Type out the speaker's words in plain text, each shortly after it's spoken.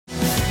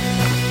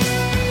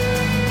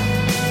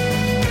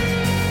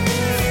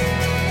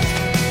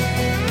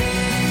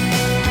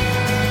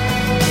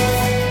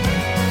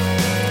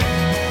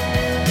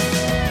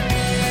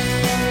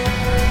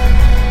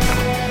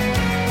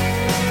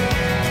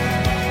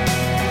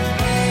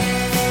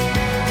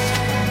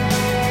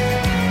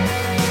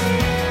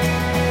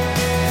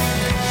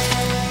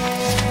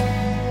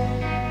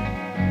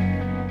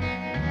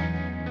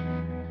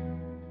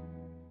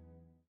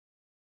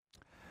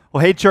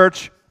Well, hey,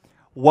 church.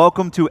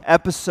 Welcome to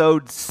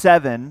episode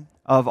 7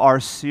 of our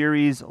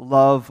series,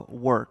 Love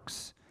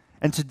Works.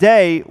 And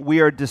today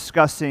we are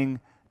discussing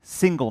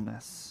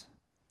singleness.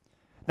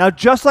 Now,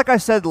 just like I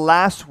said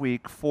last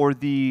week for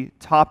the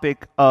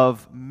topic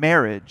of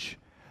marriage,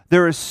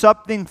 there is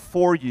something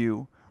for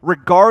you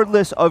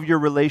regardless of your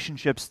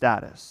relationship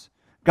status.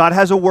 God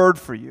has a word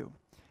for you.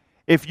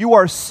 If you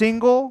are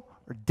single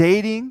or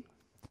dating,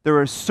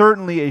 there is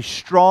certainly a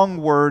strong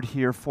word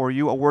here for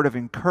you, a word of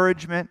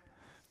encouragement.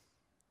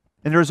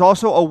 And there's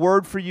also a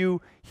word for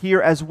you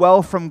here as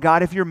well from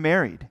God if you're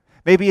married.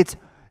 Maybe it's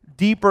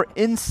deeper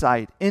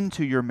insight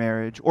into your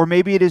marriage, or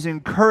maybe it is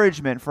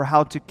encouragement for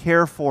how to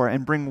care for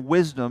and bring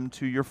wisdom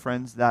to your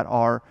friends that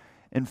are,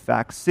 in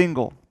fact,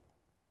 single.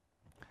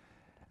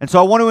 And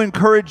so I want to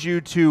encourage you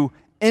to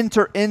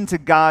enter into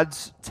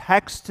God's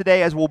text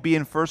today, as we'll be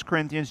in 1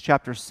 Corinthians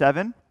chapter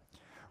 7,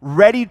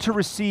 ready to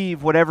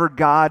receive whatever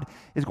God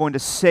is going to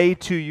say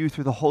to you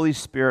through the Holy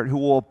Spirit, who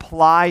will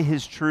apply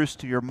His truths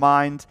to your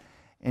mind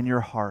and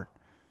your heart.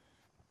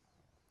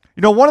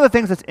 You know, one of the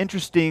things that's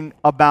interesting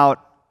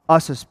about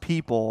us as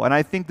people, and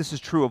I think this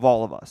is true of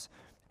all of us,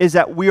 is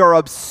that we are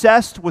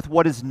obsessed with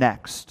what is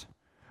next.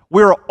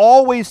 We're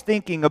always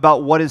thinking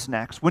about what is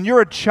next. When you're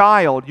a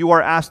child, you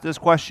are asked this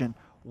question: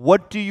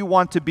 what do you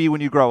want to be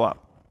when you grow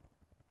up?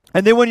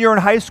 And then when you're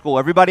in high school,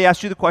 everybody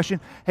asks you the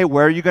question, hey,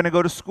 where are you going to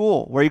go to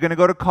school? Where are you going to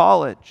go to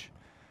college?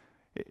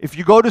 If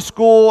you go to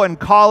school and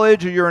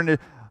college, or you're in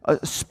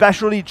a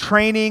specialty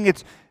training,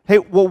 it's, hey,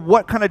 well,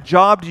 what kind of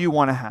job do you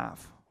want to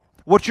have?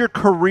 What's your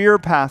career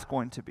path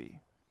going to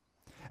be?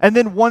 And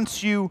then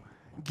once you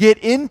get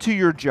into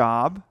your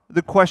job,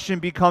 the question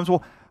becomes,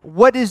 well,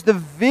 what is the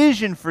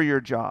vision for your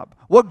job?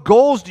 What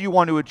goals do you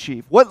want to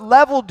achieve? What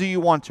level do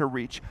you want to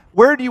reach?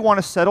 Where do you want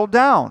to settle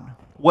down?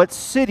 What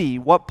city?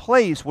 What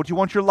place? What do you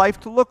want your life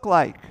to look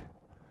like?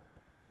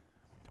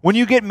 When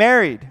you get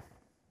married,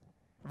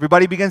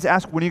 everybody begins to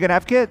ask, when are you going to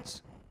have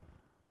kids?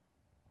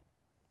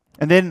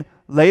 And then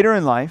later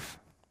in life,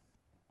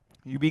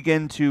 you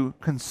begin to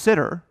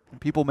consider,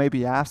 and people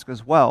maybe ask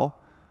as well,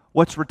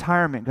 what's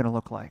retirement going to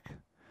look like?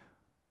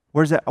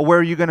 Where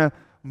are you going to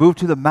move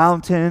to the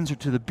mountains or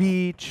to the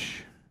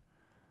beach?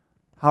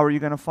 How are you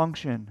going to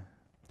function?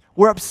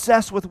 We're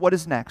obsessed with what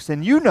is next.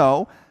 And you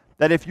know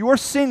that if you are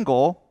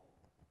single,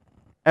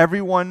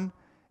 everyone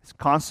is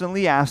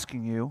constantly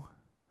asking you,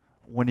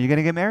 when are you going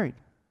to get married?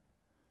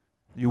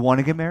 You want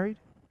to get married?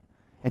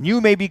 And you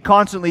may be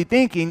constantly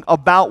thinking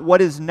about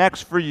what is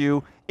next for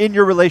you in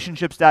your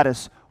relationship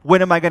status.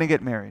 When am I going to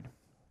get married?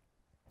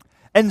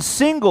 And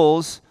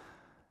singles,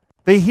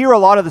 they hear a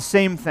lot of the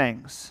same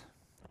things.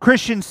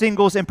 Christian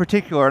singles in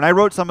particular, and I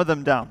wrote some of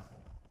them down.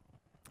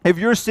 If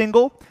you're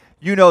single,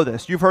 you know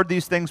this. You've heard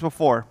these things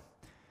before.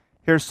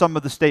 Here's some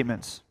of the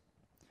statements.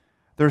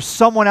 There's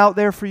someone out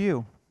there for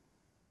you.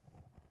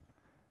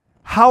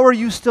 How are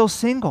you still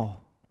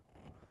single?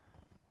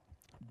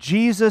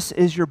 Jesus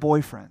is your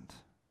boyfriend.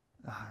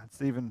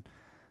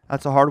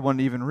 That's a hard one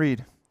to even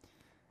read.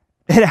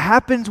 It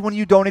happens when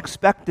you don't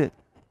expect it.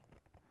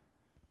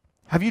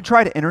 Have you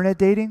tried internet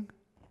dating?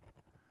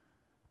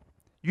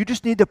 You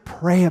just need to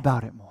pray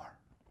about it more.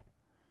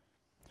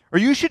 Or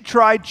you should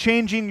try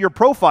changing your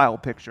profile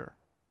picture.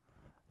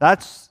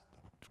 That's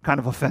kind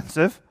of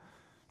offensive.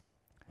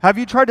 Have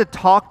you tried to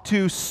talk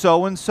to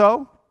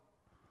so-and-so?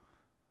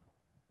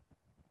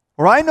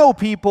 Or I know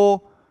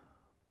people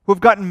who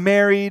have gotten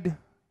married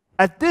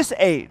at this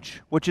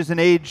age, which is an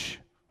age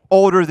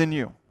older than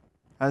you,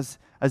 as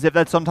if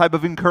that's some type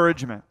of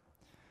encouragement.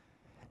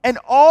 And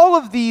all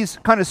of these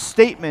kind of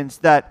statements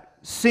that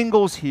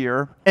singles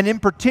hear, and in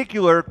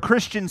particular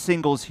Christian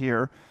singles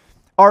hear,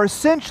 are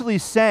essentially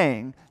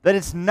saying that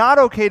it's not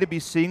okay to be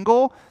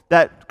single,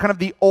 that kind of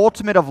the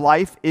ultimate of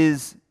life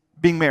is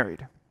being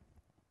married.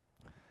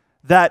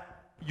 That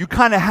you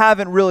kind of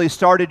haven't really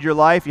started your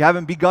life, you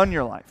haven't begun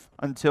your life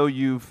until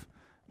you've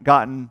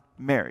gotten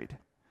married.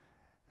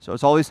 So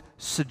it's always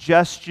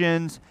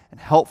suggestions and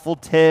helpful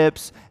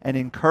tips and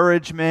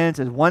encouragement,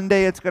 and one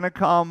day it's going to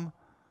come.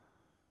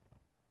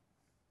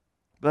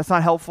 But that's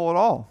not helpful at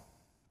all.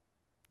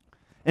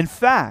 In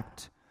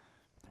fact,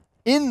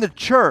 in the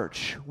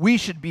church, we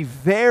should be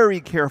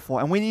very careful,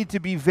 and we need to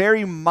be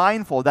very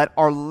mindful that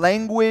our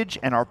language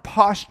and our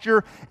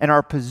posture and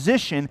our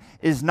position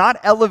is not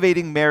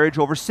elevating marriage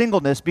over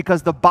singleness,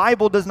 because the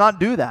Bible does not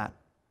do that.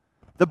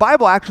 The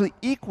Bible actually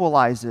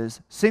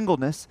equalizes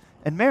singleness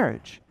and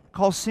marriage. It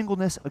calls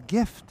singleness a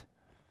gift.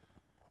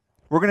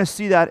 We're going to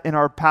see that in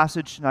our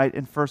passage tonight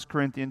in 1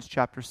 Corinthians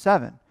chapter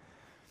 7.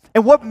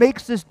 And what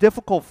makes this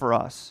difficult for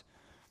us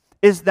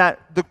is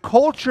that the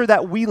culture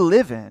that we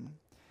live in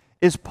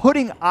is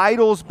putting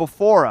idols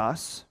before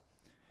us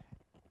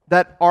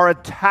that are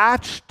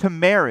attached to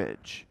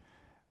marriage,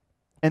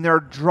 and they're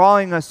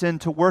drawing us in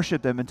to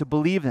worship them and to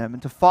believe them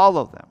and to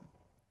follow them.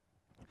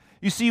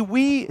 You see,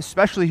 we,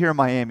 especially here in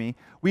Miami,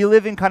 we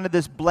live in kind of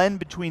this blend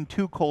between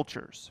two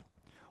cultures.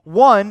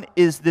 One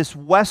is this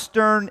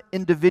Western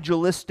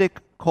individualistic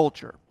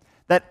culture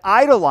that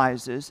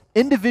idolizes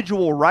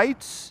individual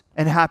rights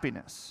and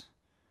happiness.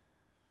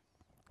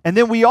 And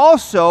then we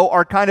also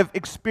are kind of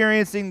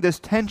experiencing this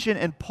tension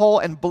and pull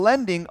and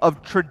blending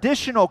of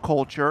traditional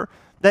culture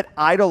that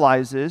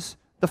idolizes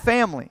the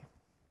family.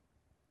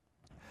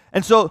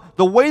 And so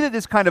the way that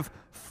this kind of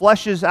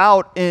fleshes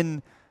out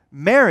in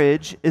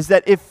marriage is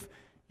that if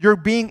you're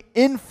being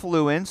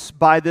influenced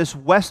by this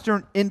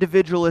Western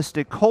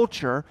individualistic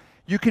culture,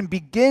 you can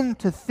begin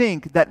to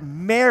think that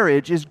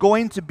marriage is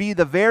going to be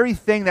the very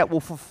thing that will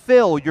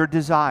fulfill your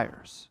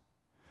desires.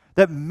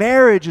 That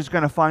marriage is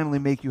going to finally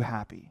make you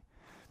happy.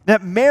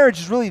 That marriage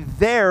is really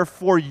there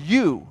for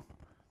you,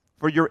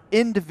 for your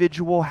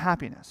individual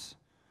happiness.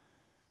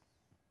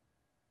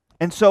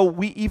 And so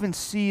we even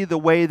see the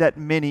way that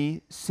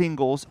many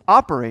singles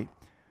operate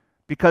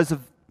because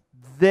of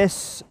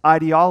this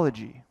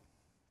ideology.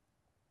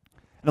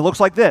 And it looks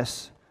like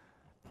this.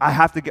 I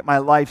have to get my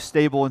life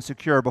stable and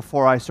secure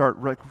before I start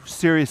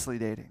seriously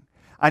dating.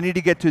 I need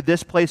to get to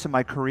this place in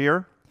my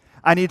career.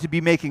 I need to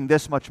be making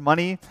this much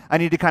money. I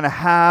need to kind of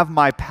have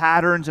my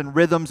patterns and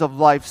rhythms of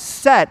life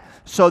set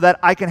so that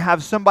I can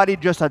have somebody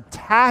just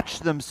attach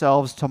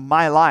themselves to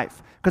my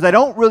life. Because I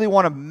don't really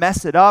want to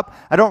mess it up.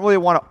 I don't really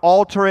want to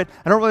alter it.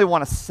 I don't really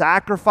want to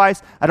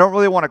sacrifice. I don't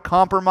really want to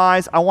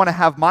compromise. I want to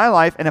have my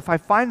life. And if I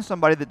find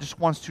somebody that just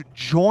wants to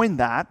join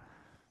that,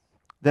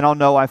 then I'll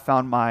know I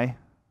found my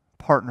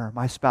partner,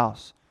 my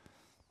spouse.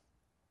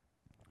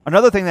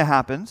 Another thing that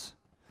happens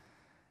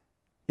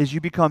is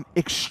you become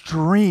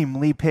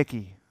extremely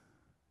picky.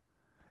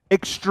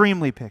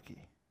 Extremely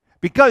picky.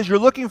 Because you're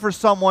looking for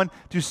someone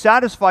to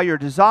satisfy your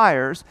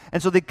desires,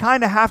 and so they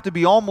kind of have to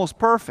be almost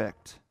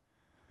perfect.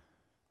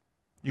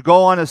 You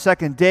go on a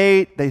second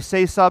date, they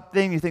say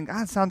something, you think,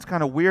 that sounds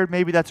kind of weird,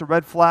 maybe that's a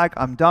red flag,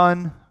 I'm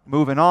done,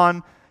 moving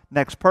on.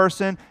 Next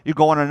person, you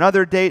go on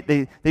another date,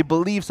 they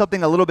believe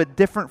something a little bit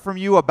different from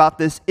you about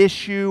this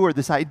issue or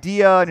this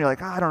idea, and you're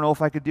like, I don't know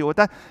if I could deal with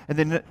that. And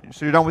then,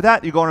 so you're done with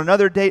that, you go on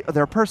another date,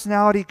 their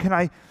personality, can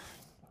I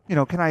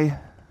kind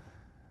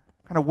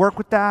of work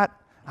with that?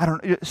 I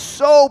don't know,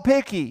 so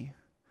picky.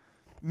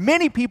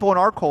 Many people in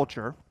our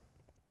culture,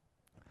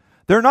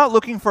 they're not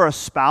looking for a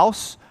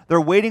spouse, they're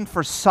waiting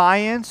for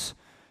science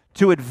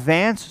to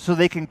advance so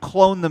they can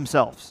clone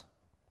themselves.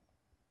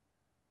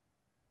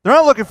 They're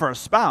not looking for a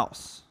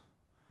spouse.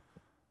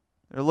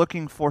 They're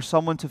looking for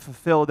someone to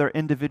fulfill their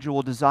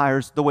individual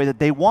desires the way that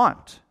they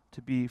want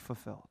to be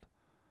fulfilled.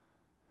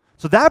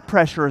 So that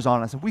pressure is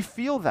on us, and we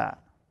feel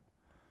that.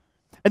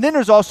 And then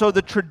there's also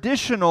the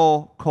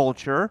traditional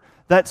culture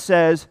that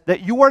says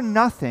that you are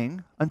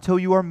nothing until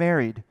you are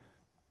married.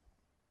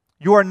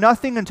 You are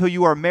nothing until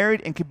you are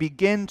married and can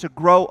begin to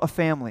grow a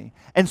family.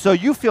 And so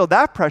you feel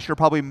that pressure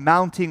probably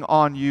mounting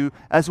on you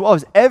as well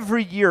as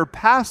every year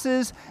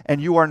passes and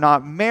you are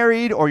not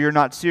married or you're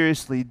not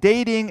seriously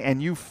dating,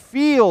 and you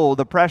feel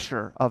the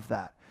pressure of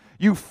that.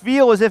 You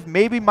feel as if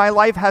maybe my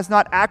life has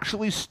not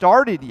actually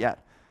started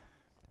yet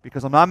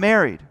because I'm not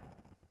married.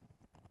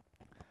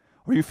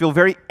 Or you feel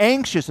very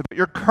anxious about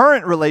your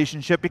current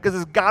relationship because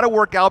it's got to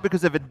work out,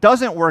 because if it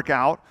doesn't work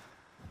out,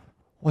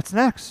 what's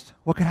next?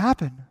 What could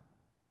happen?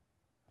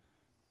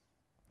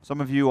 Some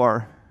of you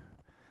are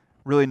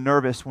really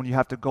nervous when you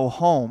have to go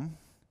home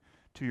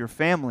to your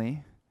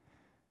family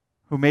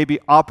who maybe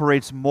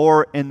operates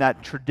more in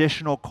that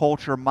traditional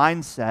culture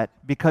mindset,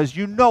 because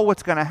you know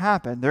what's going to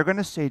happen. They're going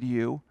to say to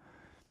you,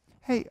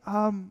 hey,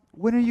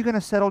 when are you going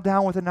to settle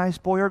down with a nice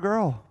boy or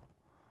girl?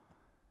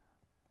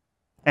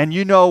 And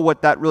you know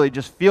what that really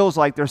just feels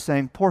like. They're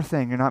saying, poor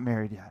thing, you're not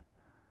married yet.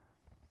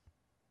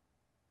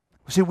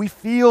 See, we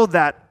feel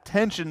that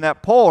tension,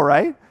 that pull,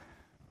 right?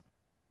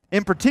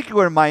 In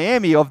particular in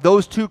Miami, of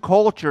those two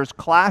cultures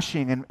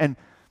clashing and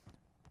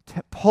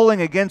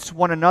pulling against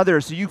one another.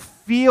 So you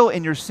feel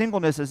in your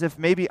singleness as if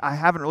maybe I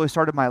haven't really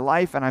started my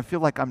life, and I feel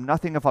like I'm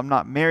nothing if I'm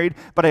not married,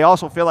 but I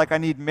also feel like I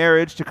need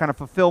marriage to kind of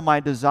fulfill my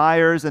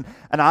desires, and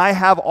I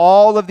have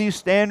all of these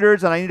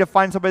standards, and I need to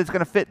find somebody that's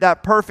going to fit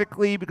that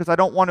perfectly because I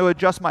don't want to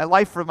adjust my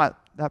life for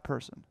that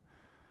person.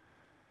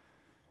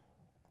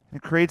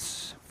 It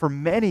creates for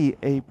many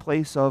a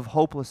place of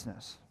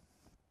hopelessness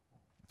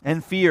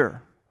and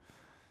fear.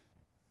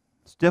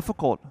 It's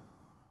difficult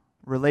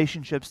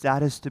relationship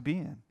status to be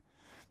in.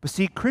 But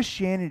see,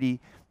 Christianity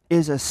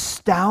is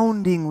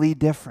astoundingly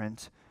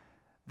different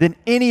than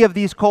any of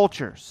these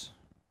cultures.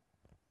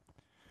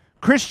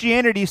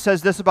 Christianity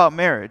says this about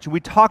marriage. We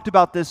talked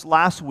about this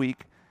last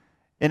week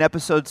in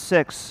episode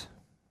 6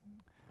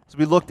 as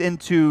we looked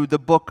into the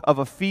book of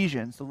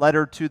Ephesians, the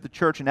letter to the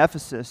church in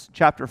Ephesus,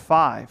 chapter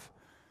 5,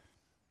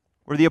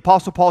 where the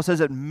Apostle Paul says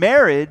that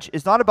marriage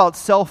is not about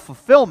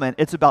self-fulfillment,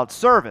 it's about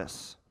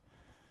service.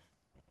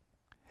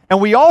 And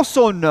we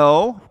also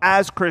know,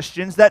 as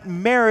Christians, that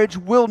marriage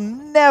will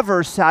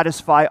never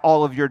satisfy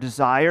all of your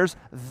desires.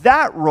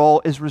 That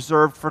role is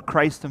reserved for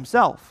Christ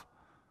himself.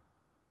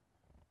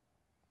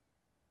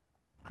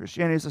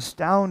 Christianity is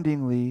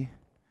astoundingly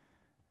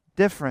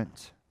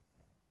different.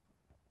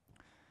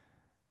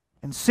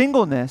 And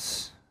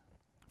singleness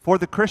for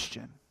the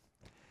Christian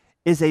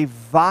is a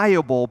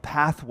viable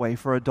pathway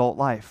for adult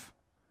life.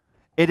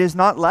 It is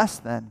not less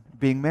than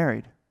being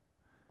married.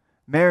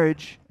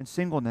 Marriage and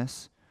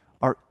singleness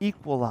are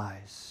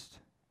equalized.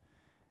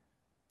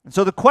 And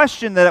so the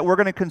question that we're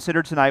going to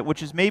consider tonight,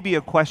 which is maybe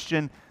a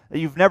question that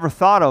you've never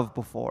thought of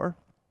before,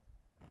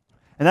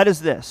 and that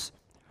is this: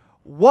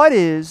 what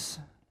is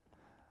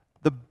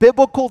the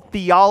biblical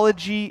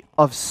theology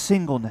of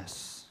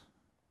singleness?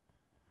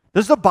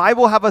 Does the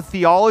Bible have a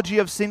theology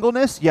of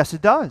singleness? Yes,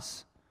 it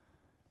does.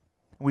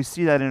 We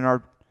see that in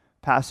our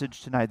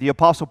passage tonight. The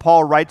Apostle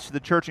Paul writes to the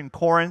church in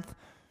Corinth,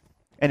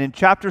 and in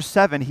chapter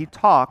 7, he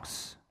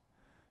talks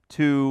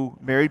to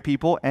married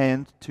people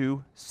and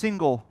to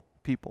single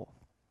people.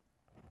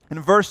 In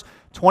verse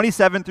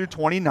 27 through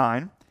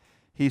 29,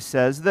 he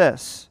says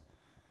this: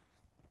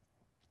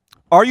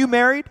 "Are you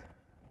married?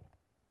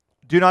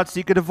 Do not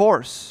seek a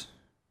divorce.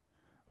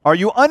 Are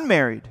you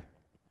unmarried?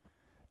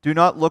 Do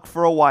not look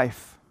for a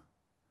wife.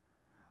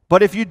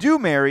 But if you do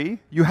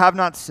marry, you have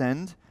not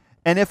sinned,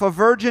 and if a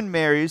virgin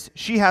marries,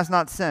 she has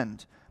not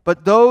sinned.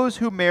 But those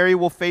who marry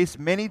will face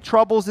many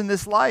troubles in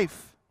this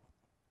life.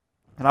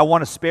 And I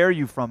want to spare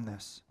you from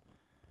this.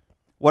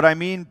 What I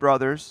mean,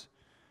 brothers,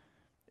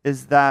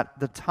 is that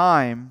the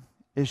time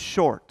is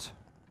short."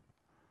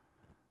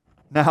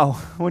 Now,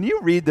 when you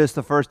read this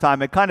the first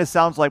time, it kind of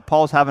sounds like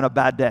Paul's having a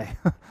bad day.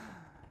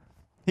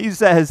 He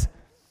says,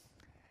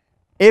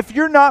 if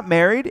you're not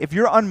married, if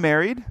you're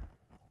unmarried,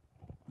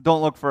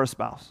 don't look for a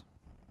spouse.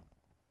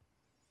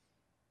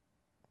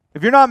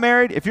 If you're not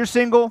married, if you're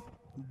single,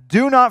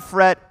 do not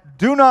fret,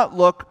 do not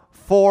look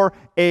for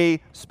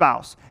a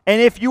spouse.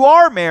 And if you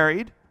are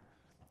married,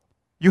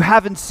 you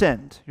haven't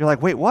sinned. You're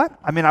like, wait, what?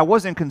 I mean, I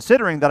wasn't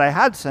considering that I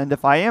had sinned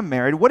if I am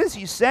married. What is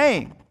he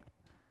saying?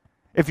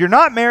 If you're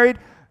not married,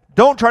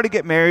 don't try to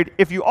get married.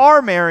 If you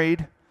are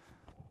married,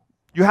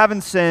 you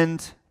haven't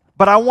sinned.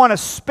 But I want to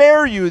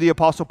spare you, the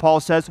Apostle Paul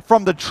says,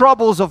 from the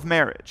troubles of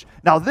marriage.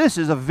 Now, this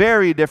is a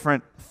very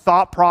different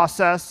thought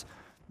process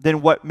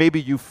than what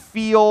maybe you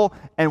feel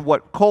and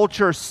what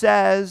culture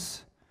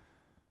says.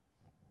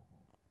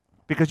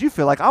 Because you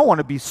feel like, I want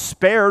to be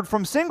spared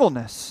from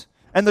singleness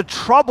and the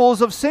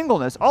troubles of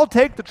singleness. I'll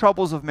take the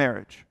troubles of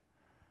marriage.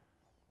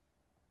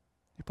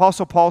 The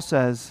Apostle Paul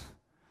says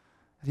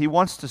that he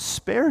wants to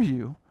spare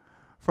you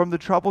from the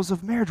troubles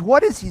of marriage.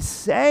 What is he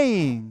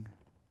saying?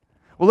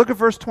 Well, look at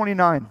verse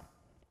 29.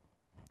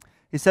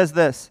 He says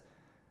this: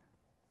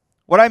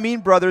 "What I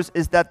mean, brothers,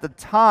 is that the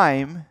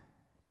time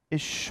is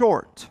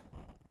short."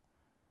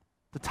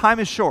 The time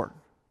is short.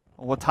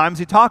 Well, what time is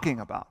he talking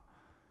about?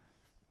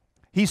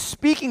 He's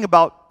speaking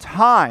about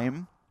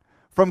time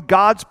from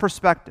God's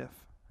perspective.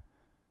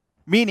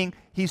 Meaning,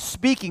 he's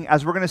speaking,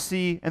 as we're going to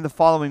see in the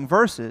following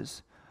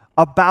verses,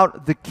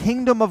 about the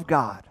kingdom of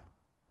God.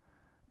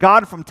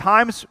 God from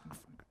time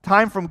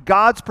from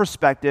God's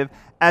perspective,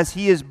 as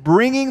he is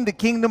bringing the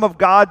kingdom of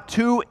God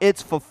to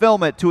its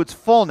fulfillment, to its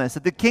fullness.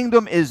 That the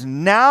kingdom is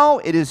now,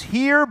 it is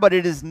here, but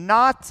it is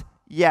not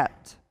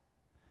yet.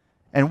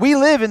 And we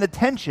live in the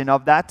tension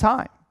of that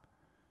time.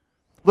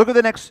 Look at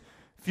the next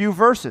few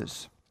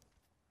verses.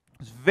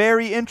 It's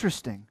very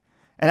interesting.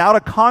 And out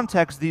of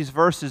context, these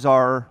verses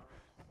are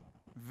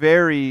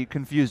very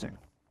confusing.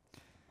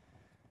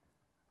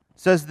 It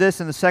says this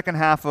in the second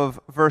half of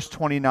verse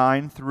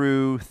 29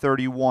 through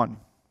 31.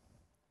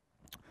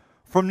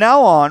 "From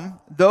now on,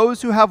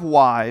 those who have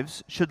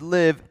wives should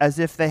live as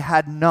if they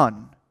had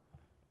none.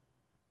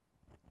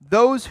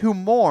 Those who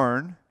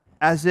mourn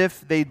as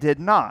if they did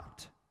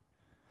not.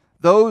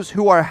 Those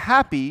who are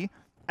happy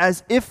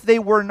as if they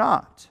were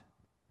not.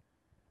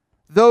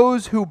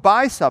 Those who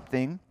buy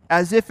something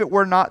as if it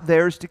were not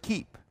theirs to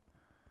keep.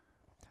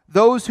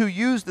 Those who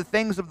use the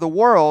things of the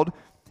world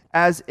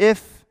as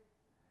if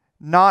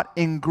not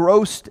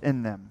engrossed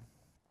in them.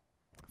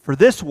 For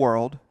this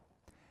world,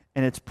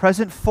 in its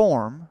present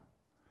form,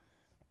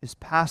 is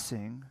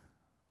passing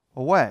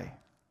away."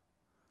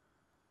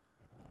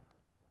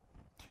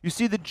 You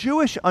see, the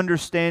Jewish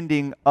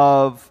understanding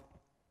of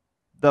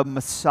the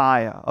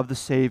Messiah, of the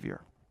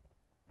Savior,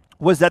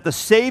 was that the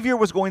Savior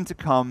was going to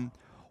come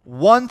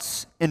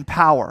once in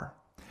power.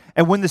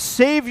 And when the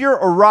Savior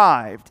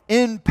arrived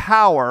in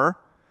power,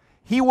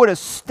 he would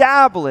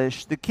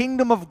establish the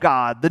kingdom of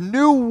God, the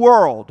new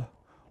world,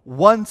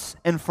 once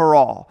and for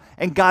all.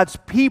 And God's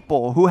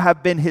people who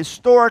have been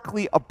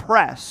historically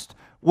oppressed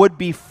would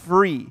be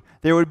free.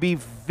 There would be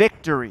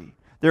victory.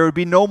 There would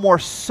be no more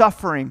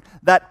suffering.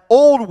 That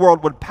old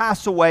world would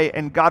pass away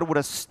and God would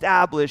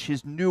establish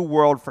his new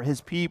world for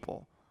his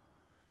people.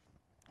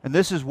 And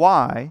this is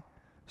why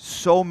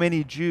so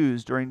many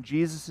Jews during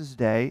Jesus'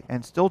 day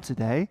and still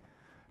today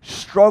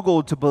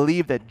struggled to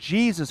believe that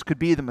Jesus could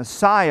be the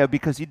Messiah,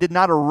 because he did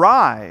not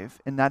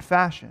arrive in that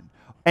fashion.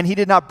 And he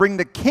did not bring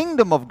the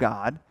kingdom of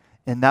God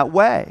in that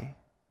way,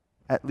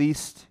 at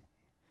least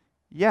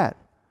yet.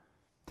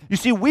 You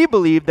see, we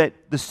believe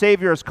that the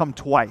Savior has come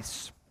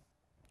twice.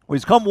 Well,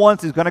 he's come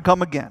once, he's going to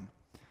come again.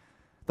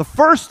 The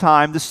first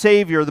time, the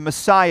Savior, the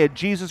Messiah,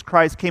 Jesus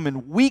Christ, came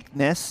in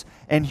weakness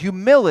and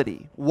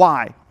humility.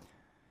 Why?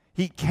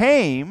 He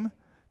came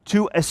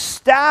to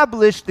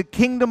establish the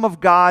kingdom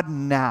of God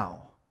now.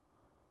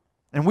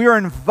 And we are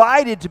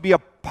invited to be a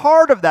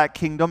part of that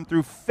kingdom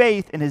through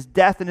faith in his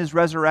death and his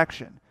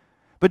resurrection.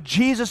 But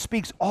Jesus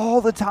speaks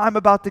all the time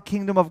about the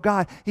kingdom of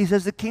God. He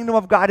says the kingdom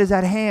of God is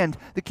at hand.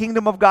 The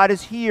kingdom of God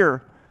is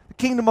here. The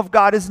kingdom of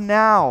God is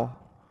now.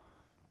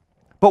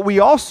 But we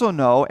also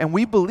know and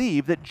we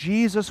believe that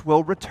Jesus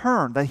will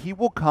return, that he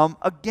will come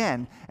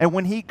again. And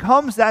when he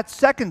comes that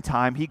second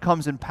time, he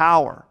comes in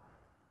power.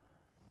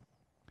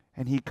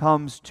 And he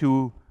comes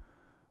to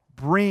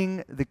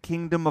bring the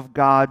kingdom of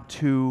God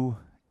to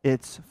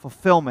its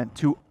fulfillment,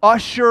 to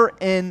usher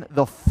in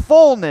the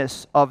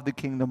fullness of the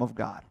kingdom of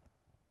God,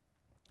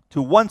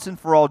 to once and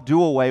for all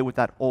do away with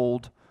that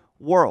old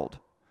world.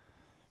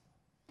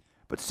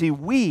 But see,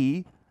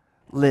 we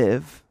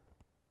live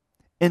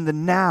in the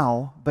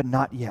now, but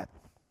not yet.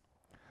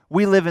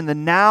 We live in the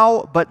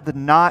now, but the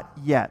not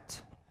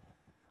yet.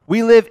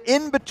 We live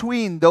in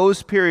between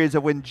those periods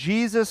of when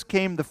Jesus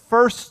came the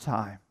first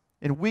time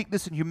in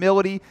weakness and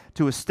humility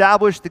to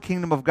establish the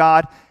kingdom of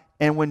God,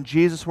 and when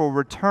Jesus will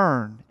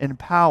return in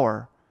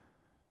power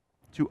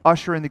to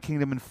usher in the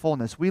kingdom in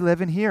fullness. We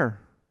live in here,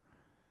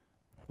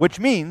 which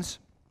means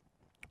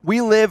we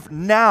live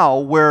now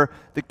where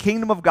the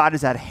kingdom of God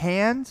is at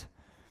hand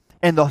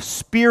and the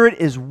Spirit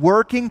is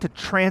working to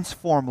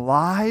transform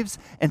lives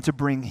and to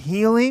bring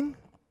healing.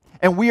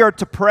 And we are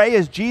to pray,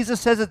 as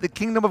Jesus says, that the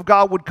kingdom of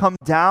God would come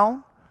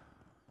down.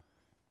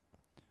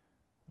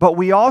 But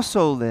we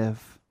also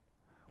live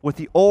with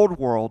the old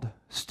world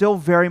still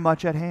very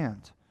much at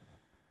hand.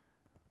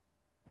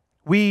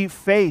 We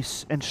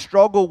face and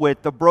struggle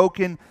with the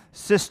broken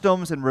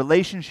systems and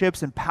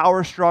relationships and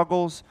power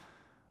struggles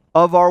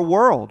of our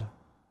world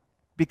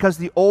because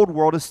the old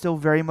world is still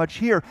very much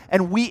here.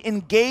 And we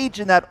engage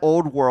in that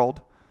old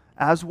world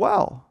as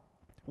well.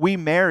 We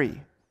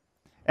marry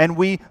and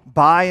we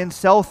buy and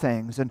sell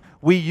things, and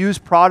we use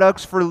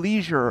products for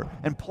leisure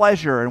and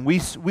pleasure, and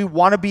we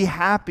want to be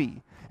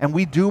happy, and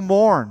we do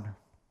mourn.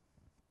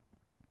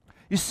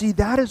 You see,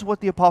 that is what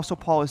the Apostle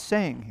Paul is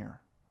saying here.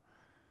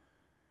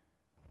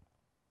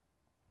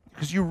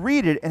 Because you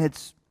read it and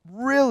it's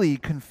really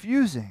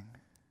confusing.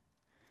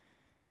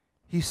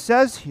 He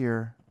says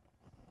here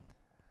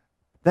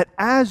that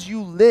as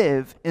you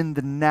live in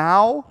the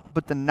now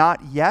but the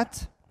not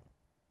yet,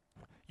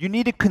 you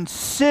need to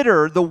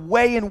consider the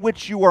way in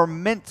which you are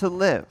meant to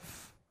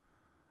live.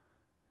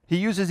 He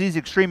uses these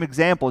extreme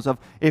examples of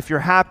if you're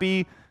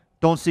happy,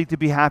 don't seek to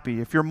be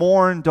happy. If you're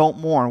mourn, don't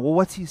mourn. Well,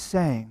 what's he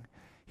saying?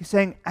 He's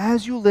saying,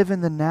 as you live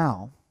in the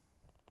now,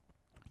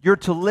 you're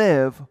to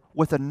live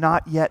with a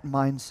not yet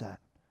mindset.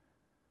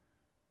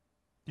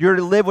 You're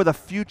to live with a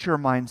future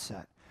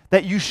mindset.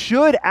 That you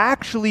should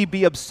actually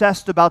be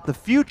obsessed about the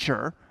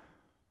future,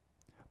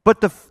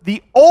 but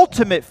the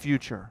ultimate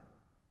future.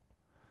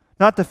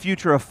 Not the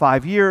future of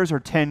 5 years or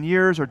 10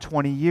 years or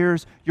 20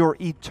 years, your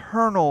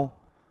eternal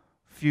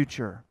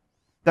future.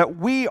 That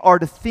we are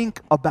to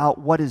think about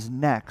what is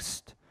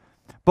next,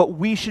 but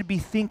we should be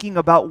thinking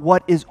about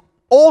what is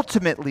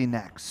ultimately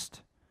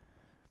next.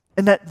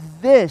 And that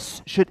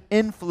this should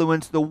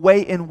influence the way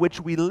in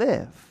which we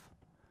live.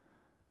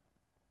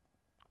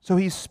 So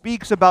he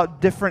speaks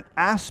about different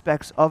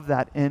aspects of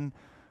that in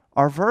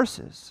our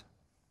verses.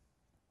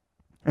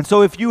 And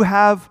so if you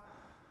have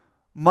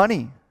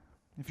money,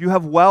 if you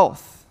have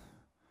wealth,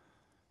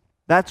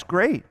 that's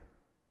great.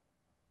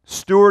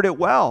 Steward it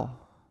well.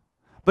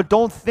 But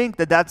don't think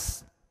that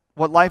that's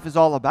what life is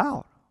all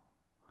about.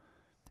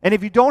 And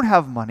if you don't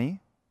have money,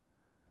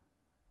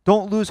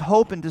 don't lose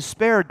hope and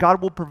despair.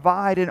 God will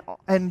provide,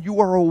 and you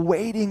are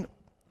awaiting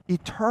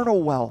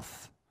eternal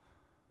wealth.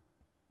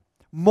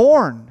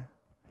 Mourn.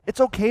 It's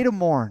okay to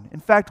mourn. In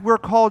fact, we're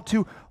called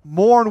to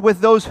mourn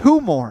with those who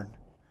mourn.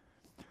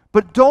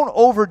 But don't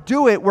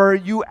overdo it where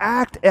you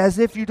act as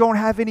if you don't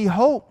have any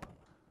hope.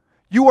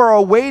 You are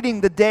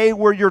awaiting the day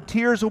where your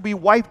tears will be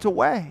wiped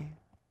away.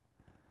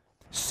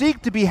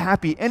 Seek to be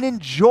happy and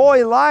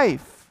enjoy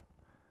life.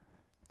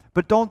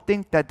 But don't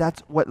think that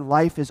that's what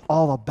life is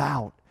all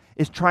about,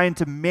 is trying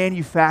to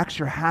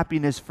manufacture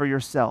happiness for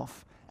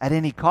yourself at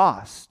any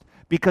cost.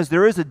 Because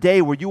there is a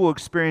day where you will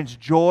experience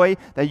joy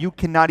that you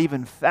cannot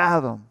even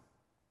fathom.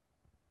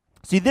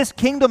 See, this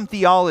kingdom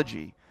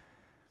theology,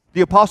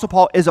 the Apostle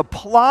Paul is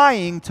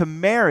applying to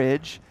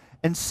marriage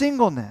and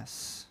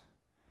singleness.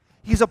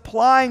 He's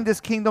applying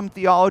this kingdom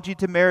theology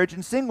to marriage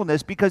and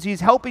singleness because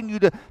he's helping you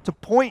to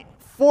point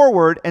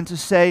forward and to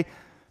say,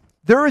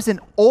 there is an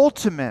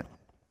ultimate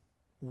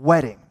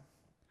wedding.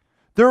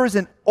 There is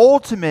an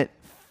ultimate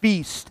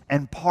feast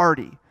and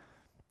party.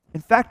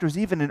 In fact, there's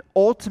even an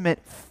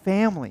ultimate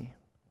family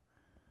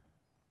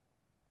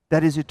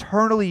that is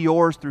eternally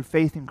yours through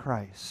faith in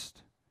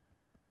Christ.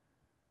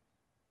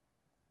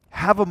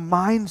 Have a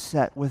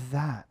mindset with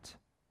that.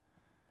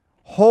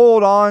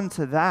 Hold on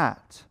to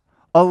that.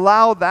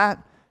 Allow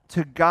that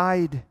to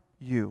guide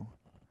you.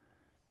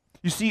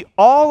 You see,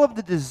 all of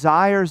the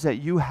desires that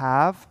you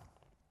have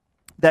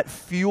that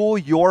fuel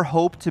your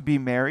hope to be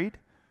married,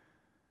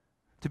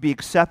 to be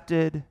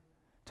accepted,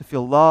 to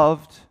feel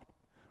loved,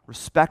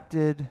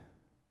 respected,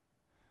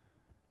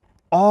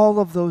 all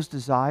of those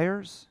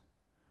desires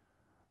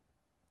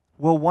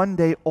will one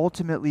day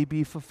ultimately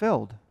be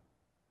fulfilled.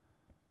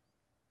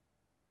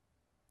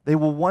 they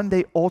will one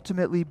day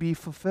ultimately be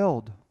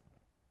fulfilled.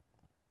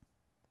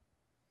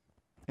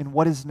 And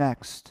what is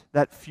next?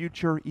 That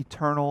future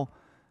eternal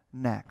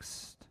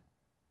next.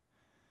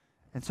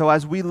 And so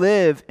as we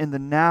live in the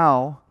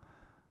now,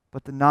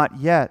 but the not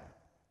yet,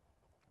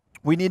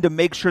 we need to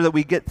make sure that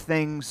we get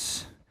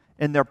things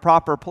in their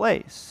proper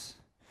place.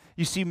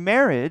 You see,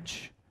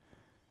 marriage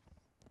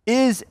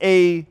is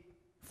a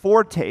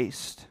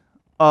foretaste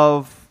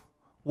of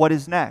what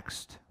is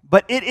next,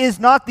 but it is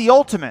not the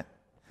ultimate.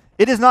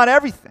 It is not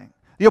everything.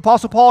 The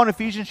Apostle Paul in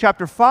Ephesians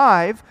chapter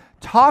 5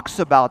 talks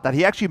about that.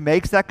 He actually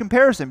makes that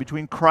comparison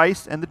between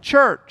Christ and the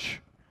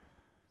church.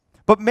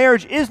 But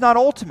marriage is not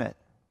ultimate.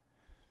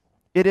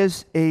 It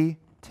is a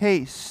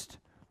taste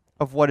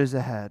of what is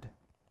ahead.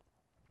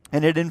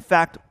 And it in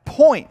fact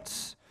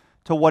points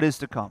to what is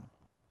to come.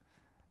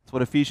 That's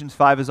what Ephesians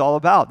 5 is all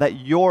about.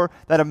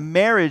 That a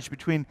marriage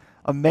between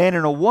a man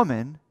and a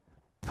woman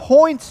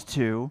points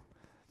to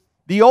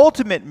the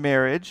ultimate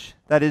marriage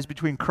that is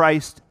between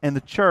Christ and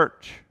the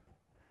church.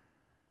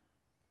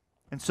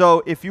 And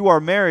so if you are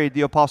married,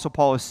 the Apostle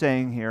Paul is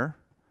saying here,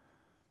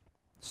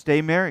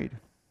 stay married.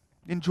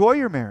 Enjoy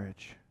your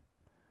marriage.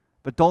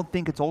 But don't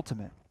think it's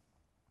ultimate.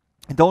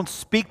 And don't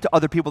speak to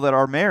other people that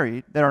are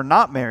married, that are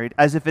not married,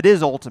 as if it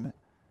is ultimate.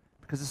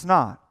 Because it's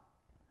not.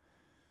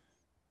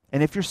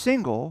 And if you're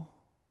single,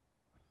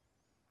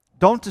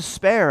 don't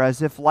despair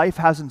as if life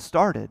hasn't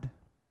started.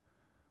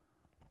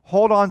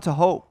 Hold on to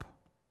hope.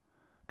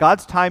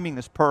 God's timing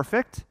is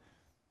perfect,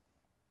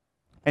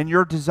 and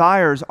your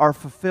desires are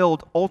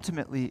fulfilled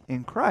ultimately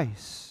in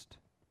Christ.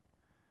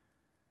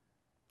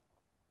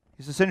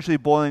 He's essentially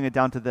boiling it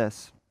down to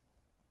this.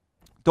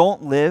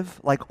 Don't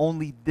live like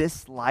only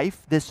this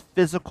life, this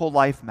physical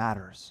life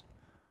matters.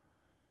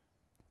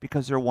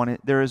 Because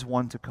there is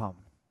one to come.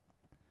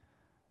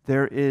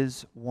 There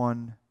is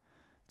one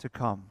to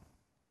come.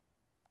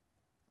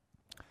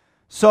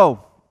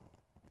 So,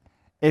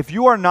 if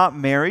you are not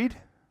married,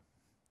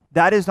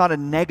 that is not a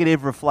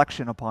negative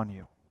reflection upon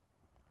you.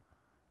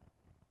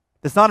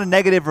 It's not a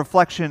negative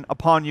reflection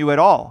upon you at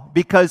all.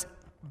 Because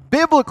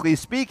biblically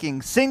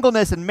speaking,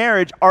 singleness and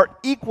marriage are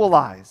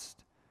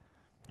equalized.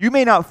 You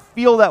may not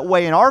feel that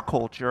way in our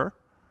culture,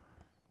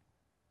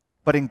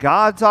 but in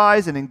God's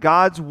eyes and in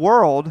God's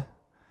world,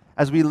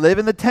 as we live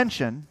in the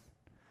tension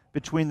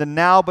between the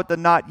now but the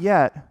not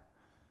yet,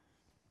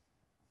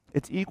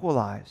 it's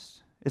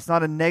equalized. It's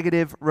not a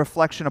negative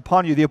reflection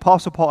upon you. The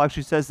Apostle Paul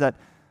actually says that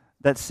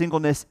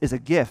singleness is a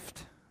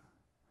gift.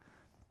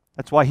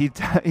 That's why he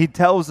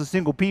tells the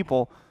single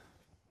people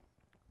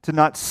to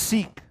not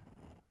seek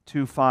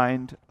to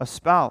find a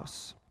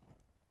spouse.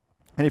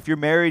 And if you're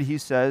married, he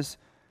says,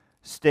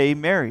 stay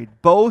married.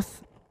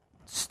 Both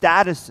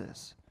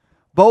statuses,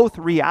 both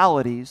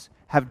realities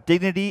have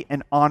dignity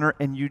and honor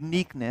and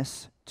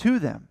uniqueness to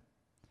them.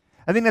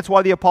 I think that's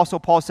why the Apostle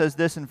Paul says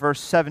this in verse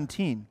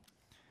 17.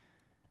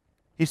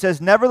 He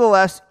says,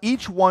 nevertheless,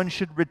 each one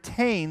should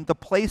retain the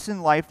place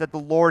in life that the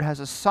Lord has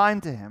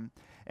assigned to him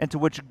and to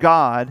which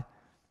God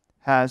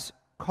has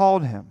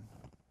called him.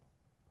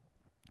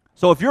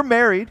 So if you're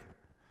married,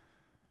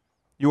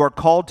 you are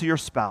called to your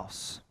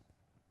spouse.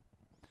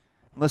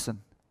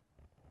 Listen,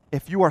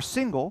 if you are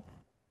single,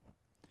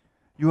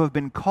 you have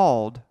been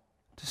called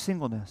to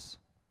singleness.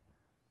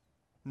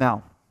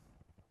 Now,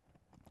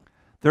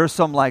 there's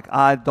some like,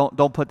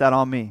 don't put that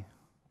on me.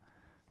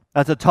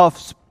 That's a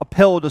tough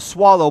pill to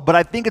swallow, but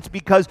I think it's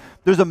because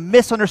there's a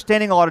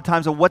misunderstanding a lot of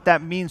times of what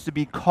that means to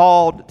be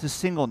called to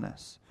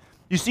singleness.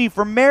 You see,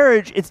 for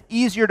marriage, it's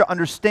easier to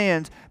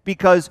understand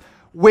because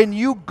when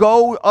you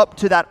go up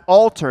to that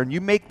altar and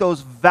you make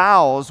those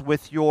vows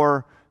with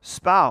your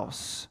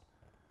spouse,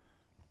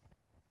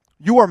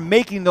 you are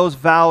making those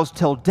vows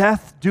till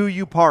death do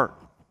you part.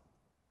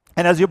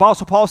 And as the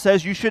Apostle Paul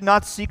says, you should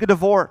not seek a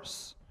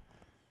divorce.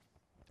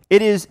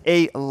 It is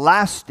a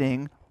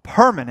lasting,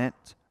 permanent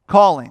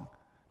calling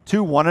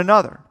to one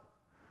another.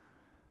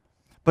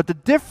 But the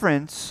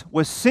difference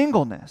with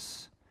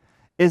singleness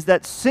is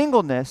that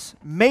singleness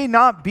may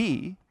not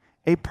be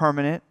a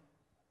permanent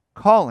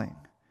calling.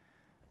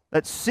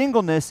 That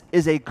singleness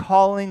is a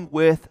calling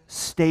with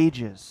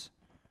stages.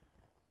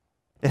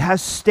 It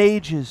has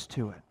stages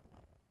to it.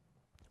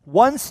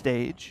 One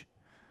stage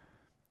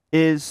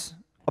is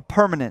a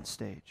permanent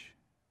stage.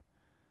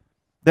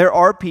 There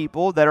are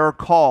people that are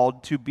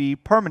called to be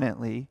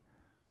permanently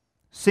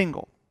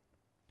single.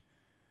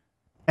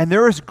 And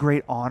there is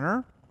great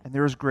honor, and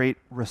there is great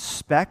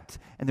respect,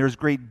 and there is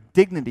great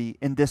dignity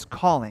in this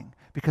calling,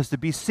 because to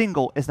be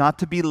single is not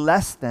to be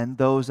less than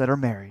those that are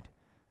married.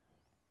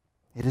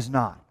 It is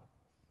not.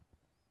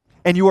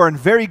 And you are in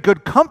very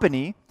good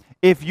company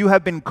if you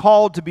have been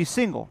called to be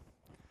single.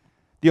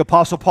 The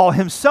Apostle Paul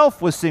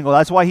himself was single.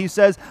 That's why he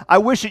says, I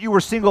wish that you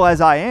were single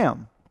as I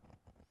am.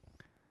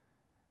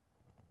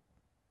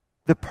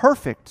 The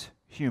perfect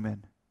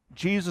human,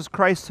 Jesus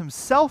Christ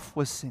himself,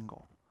 was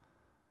single.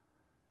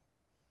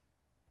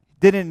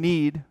 Didn't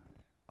need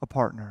a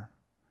partner.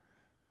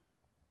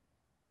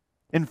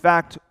 In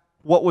fact,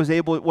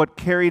 what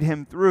carried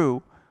him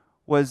through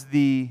was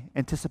the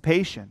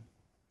anticipation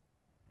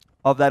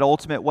of that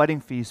ultimate wedding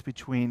feast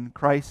between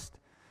Christ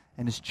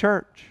and His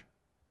church.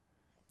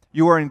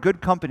 You are in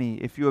good company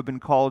if you have been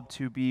called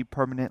to be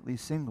permanently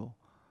single.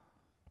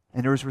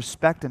 And there is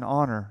respect and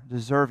honor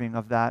deserving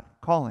of that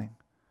calling.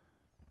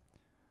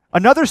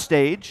 Another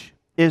stage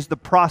is the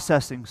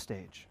processing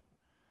stage.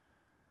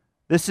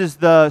 This is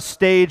the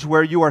stage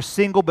where you are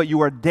single but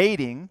you are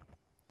dating,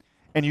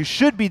 and you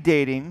should be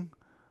dating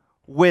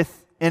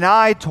with an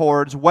eye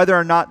towards whether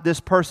or not this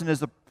person is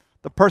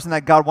the person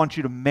that God wants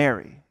you to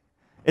marry.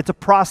 It's a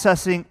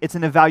processing, it's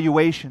an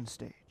evaluation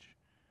stage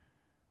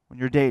when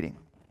you're dating.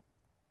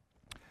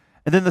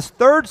 And then this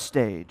third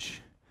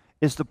stage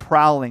is the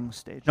prowling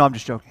stage. No, I'm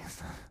just joking.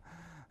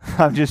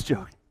 I'm just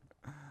joking.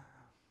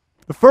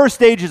 The first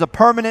stage is a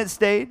permanent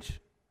stage.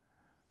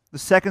 The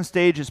second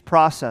stage is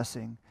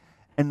processing.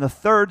 And the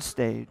third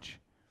stage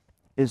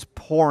is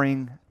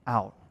pouring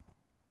out.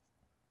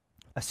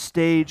 A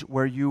stage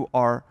where you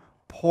are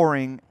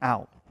pouring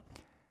out.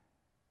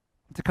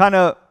 To kind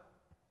of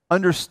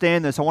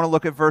understand this, I want to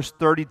look at verse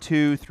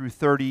 32 through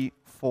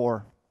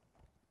 34.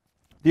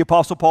 The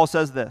Apostle Paul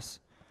says this: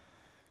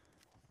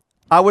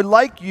 I would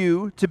like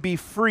you to be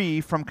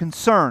free from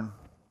concern.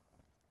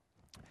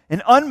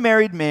 An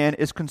unmarried man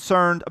is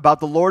concerned about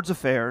the Lord's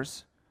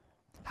affairs,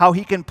 how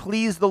he can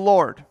please the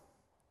Lord.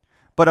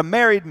 But a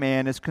married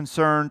man is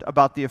concerned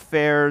about the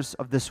affairs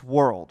of this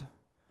world,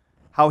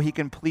 how he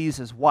can please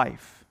his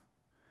wife,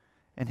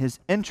 and his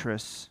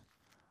interests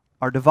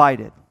are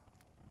divided.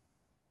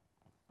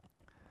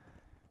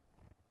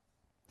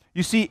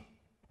 You see,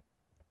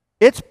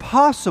 it's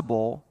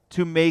possible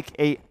to make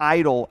an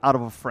idol out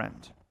of a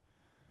friend.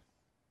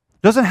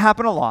 Doesn't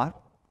happen a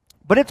lot,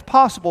 but it's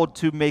possible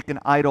to make an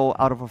idol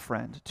out of a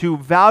friend, to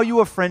value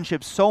a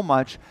friendship so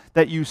much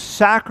that you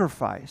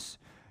sacrifice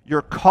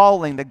your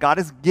calling that God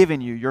has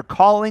given you, your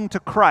calling to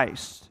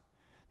Christ,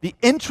 the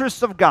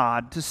interests of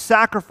God, to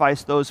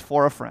sacrifice those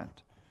for a friend.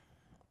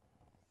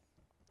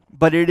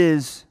 But it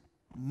is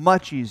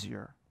much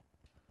easier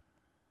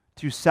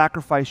to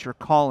sacrifice your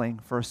calling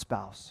for a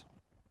spouse,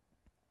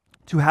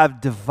 to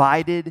have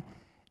divided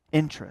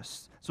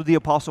interests. So the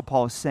Apostle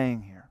Paul is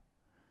saying here.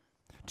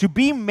 To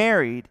be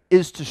married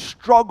is to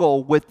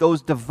struggle with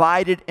those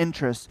divided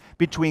interests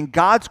between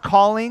God's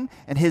calling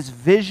and His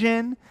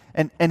vision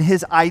and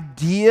His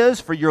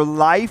ideas for your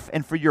life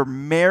and for your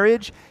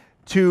marriage,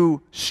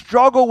 to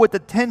struggle with the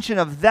tension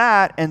of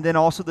that, and then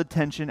also the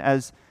tension,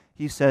 as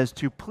he says,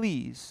 to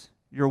please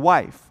your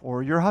wife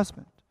or your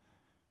husband,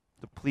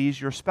 to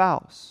please your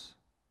spouse.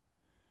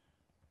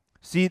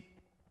 See,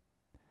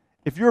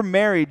 if you're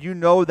married, you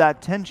know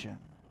that tension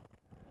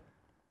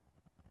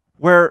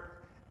where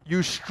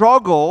you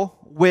struggle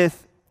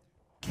with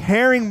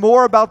caring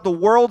more about the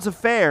world's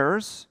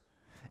affairs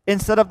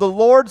instead of the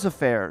Lord's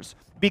affairs,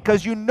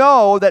 because you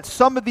know that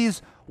some of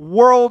these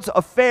world's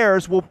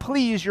affairs will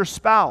please your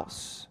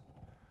spouse,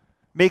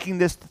 making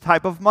this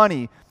type of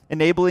money,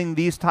 enabling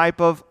these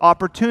type of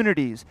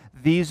opportunities,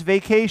 these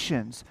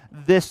vacations,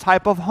 this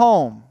type of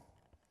home,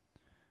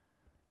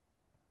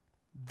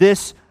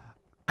 this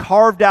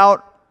carved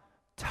out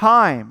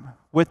time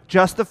with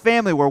just the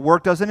family where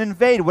work doesn't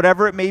invade,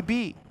 whatever it may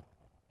be.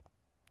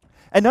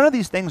 And none of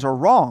these things are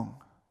wrong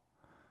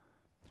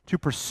to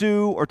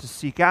pursue or to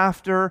seek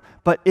after,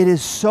 but it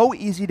is so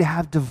easy to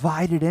have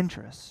divided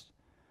interests,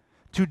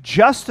 to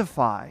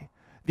justify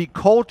the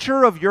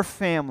culture of your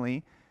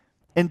family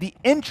and the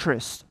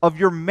interests of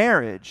your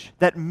marriage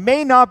that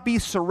may not be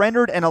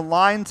surrendered and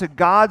aligned to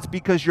God's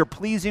because you're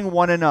pleasing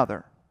one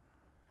another.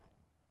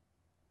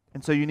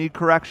 And so you need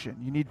correction,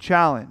 you need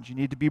challenge, you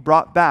need to be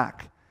brought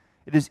back.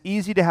 It is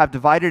easy to have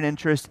divided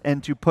interests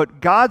and to put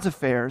God's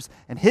affairs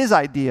and His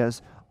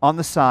ideas on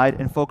the side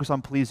and focus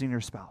on pleasing your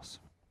spouse.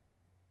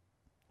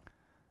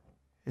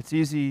 It's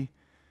easy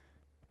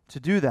to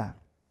do that.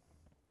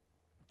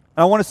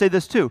 And I want to say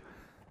this too.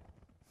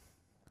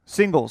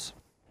 Singles.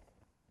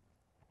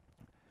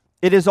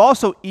 It is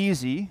also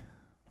easy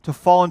to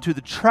fall into the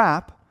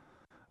trap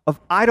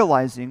of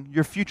idolizing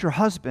your future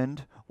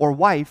husband or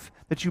wife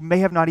that you may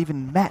have not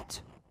even met.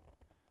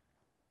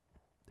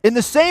 In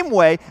the same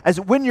way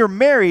as when you're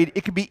married,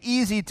 it can be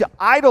easy to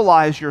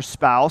idolize your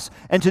spouse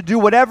and to do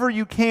whatever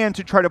you can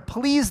to try to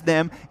please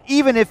them,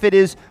 even if it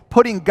is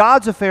putting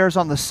God's affairs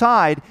on the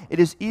side.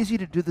 It is easy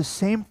to do the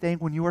same thing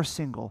when you are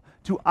single,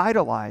 to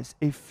idolize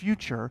a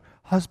future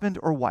husband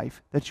or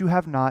wife that you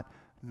have not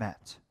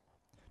met.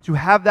 To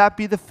have that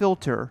be the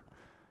filter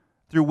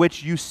through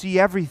which you see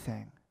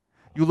everything.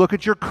 You look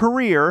at your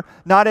career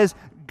not as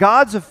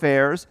God's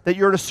affairs, that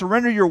you're to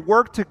surrender your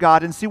work to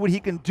God and see what He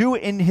can do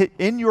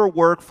in your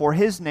work for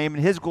His name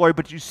and His glory,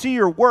 but you see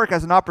your work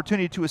as an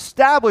opportunity to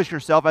establish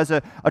yourself as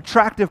an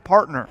attractive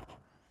partner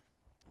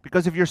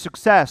because of your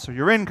success or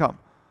your income.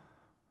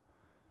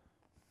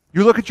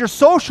 You look at your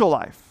social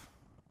life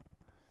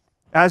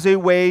as a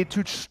way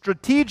to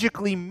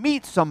strategically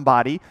meet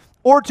somebody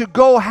or to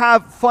go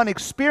have fun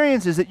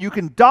experiences that you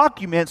can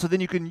document so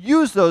then you can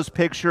use those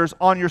pictures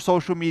on your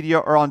social media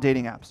or on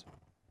dating apps.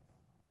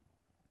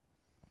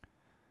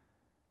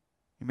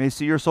 You may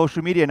see your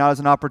social media not as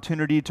an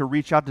opportunity to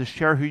reach out to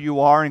share who you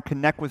are and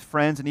connect with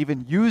friends and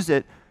even use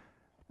it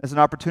as an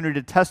opportunity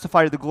to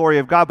testify to the glory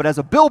of God, but as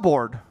a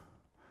billboard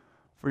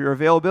for your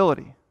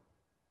availability.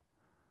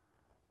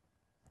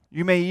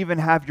 You may even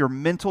have your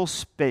mental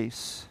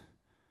space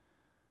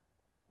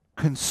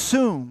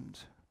consumed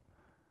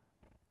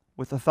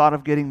with the thought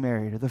of getting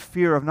married or the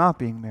fear of not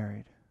being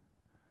married,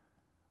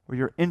 where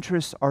your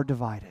interests are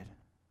divided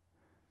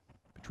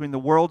between the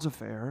world's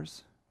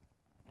affairs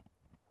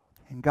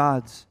and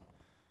God's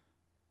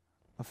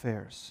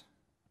affairs.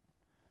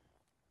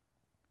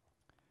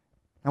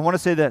 I want to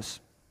say this.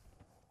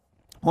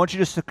 I want you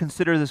just to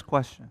consider this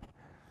question.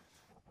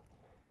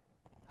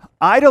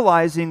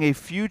 Idolizing a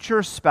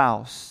future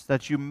spouse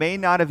that you may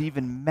not have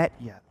even met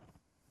yet,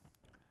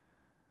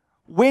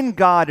 when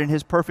God in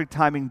His perfect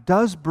timing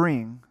does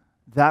bring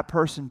that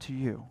person to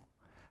you,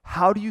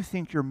 how do you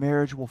think your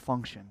marriage will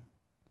function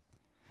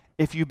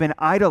if you've been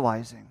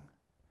idolizing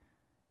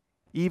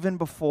even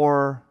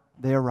before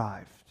they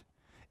arrived?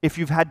 If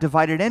you've had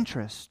divided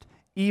interest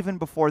even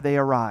before they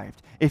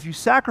arrived? If you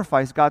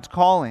sacrificed God's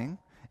calling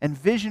and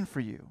vision for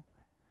you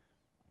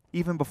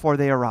even before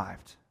they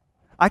arrived?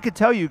 I could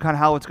tell you kind of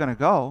how it's going to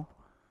go.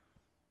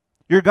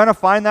 You're going to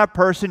find that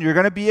person, you're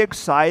going to be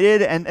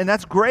excited, and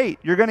that's great.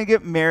 You're going to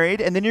get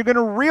married, and then you're going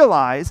to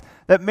realize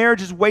that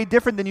marriage is way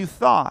different than you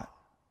thought.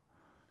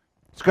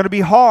 It's going to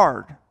be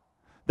hard.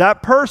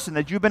 That person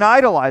that you've been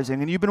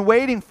idolizing and you've been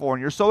waiting for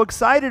and you're so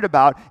excited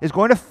about is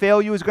going to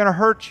fail you, is going to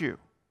hurt you.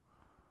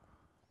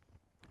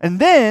 And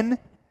then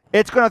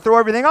it's going to throw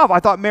everything off. I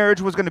thought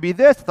marriage was going to be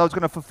this. I thought I was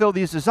going to fulfill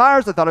these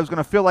desires. I thought I was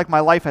going to feel like my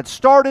life had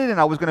started and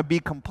I was going to be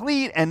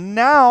complete. And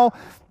now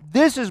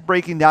this is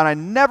breaking down. I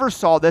never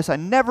saw this. I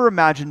never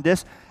imagined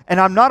this. And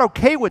I'm not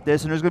okay with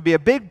this. And there's going to be a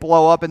big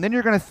blow up. And then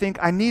you're going to think,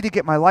 I need to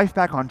get my life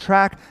back on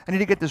track. I need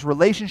to get this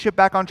relationship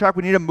back on track.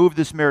 We need to move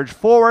this marriage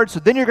forward. So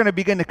then you're going to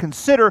begin to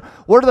consider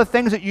what are the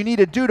things that you need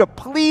to do to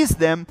please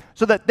them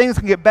so that things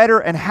can get better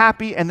and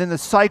happy. And then the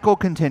cycle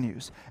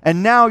continues.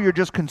 And now you're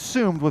just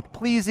consumed with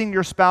pleasing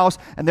your spouse.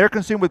 And they're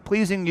consumed with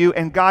pleasing you.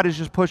 And God is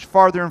just pushed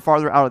farther and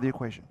farther out of the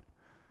equation.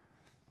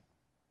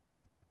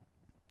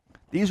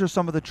 These are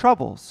some of the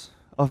troubles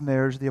of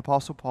marriage the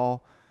Apostle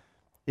Paul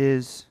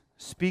is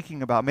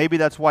speaking about. Maybe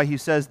that's why he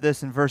says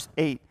this in verse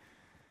 8.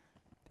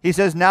 He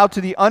says, "Now to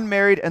the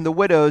unmarried and the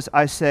widows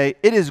I say,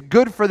 it is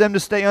good for them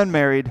to stay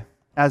unmarried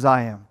as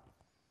I am,"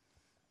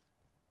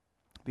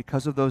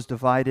 because of those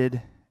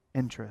divided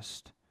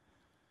interests.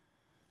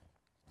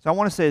 So I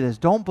want to say this.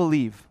 Don't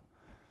believe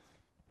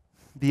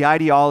the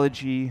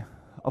ideology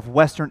of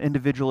Western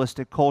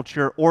individualistic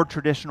culture or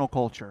traditional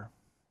culture.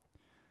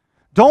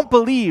 Don't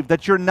believe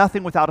that you're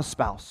nothing without a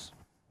spouse,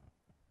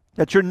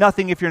 that you're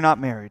nothing if you're not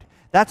married.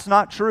 That's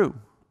not true.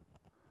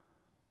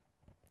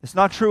 It's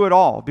not true at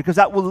all, because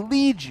that will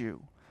lead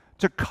you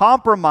to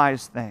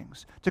compromise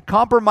things, to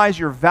compromise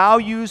your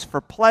values for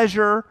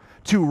pleasure,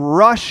 to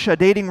rush a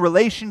dating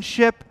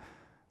relationship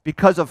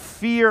because of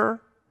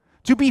fear,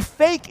 to be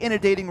fake in a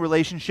dating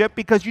relationship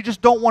because you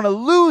just don't want to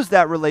lose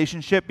that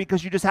relationship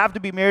because you just have to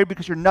be married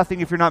because you're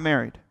nothing if you're not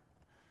married.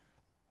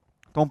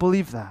 Don't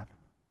believe that.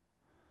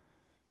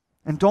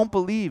 And don't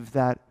believe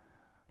that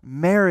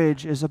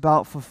marriage is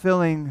about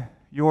fulfilling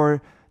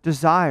your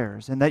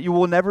desires and that you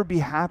will never be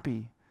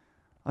happy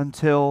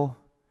until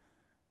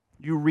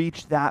you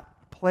reach that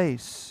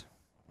place.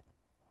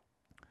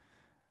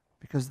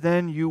 Because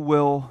then you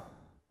will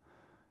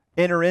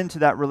enter into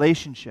that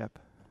relationship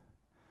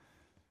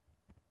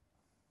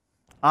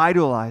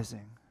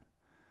idolizing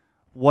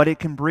what it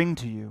can bring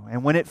to you.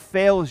 And when it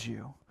fails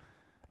you,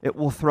 it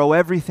will throw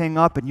everything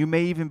up, and you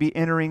may even be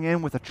entering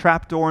in with a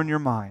trapdoor in your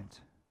mind.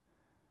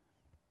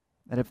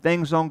 That if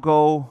things don't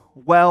go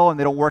well and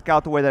they don't work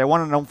out the way that I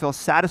want and I don't feel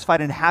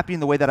satisfied and happy in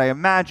the way that I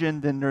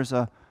imagined, then there's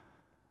a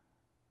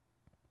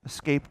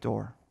escape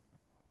door.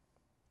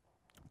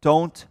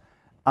 Don't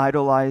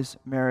idolize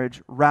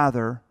marriage.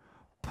 Rather,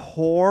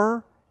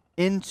 pour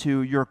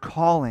into your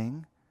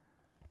calling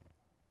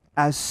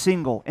as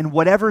single in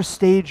whatever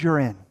stage you're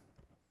in.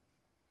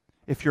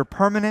 If you're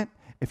permanent,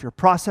 if you're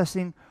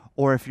processing,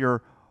 or if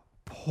you're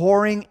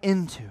pouring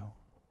into,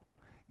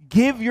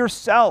 give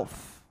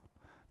yourself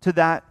to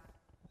that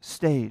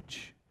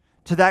stage,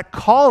 to that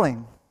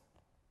calling.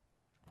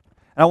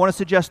 And I want to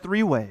suggest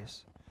 3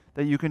 ways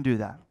that you can do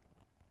that.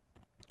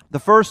 The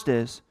first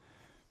is,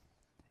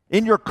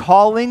 in your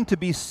calling to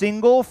be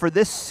single for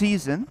this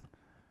season,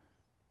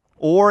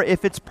 or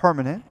if it's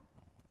permanent,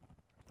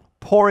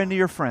 pour into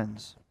your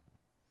friends.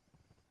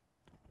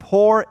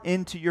 Pour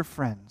into your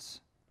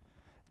friends.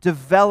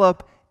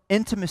 Develop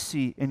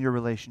intimacy in your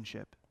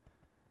relationship.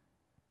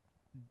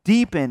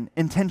 Deepen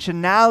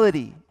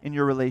intentionality in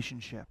your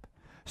relationship,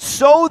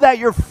 so that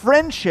your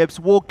friendships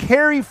will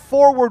carry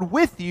forward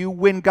with you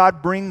when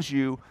God brings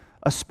you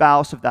a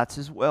spouse, if that's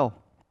His will.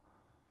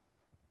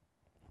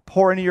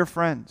 Pour into your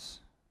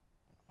friends.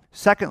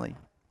 Secondly,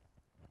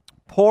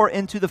 pour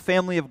into the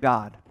family of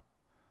God.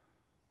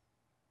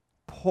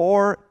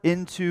 Pour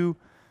into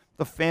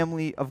the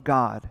family of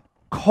God.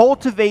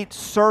 Cultivate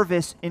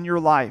service in your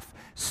life.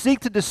 Seek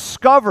to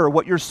discover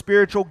what your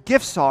spiritual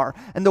gifts are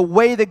and the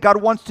way that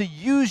God wants to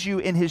use you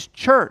in His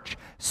church.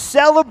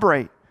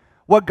 Celebrate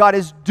what God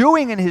is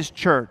doing in His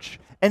church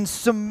and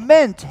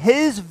cement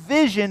His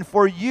vision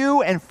for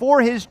you and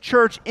for His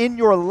church in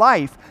your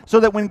life so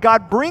that when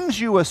God brings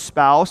you a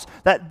spouse,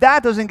 that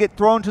doesn't get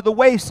thrown to the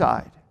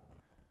wayside.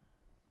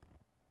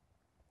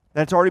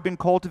 That's already been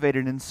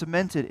cultivated and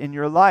cemented in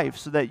your life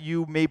so that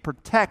you may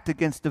protect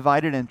against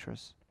divided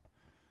interests.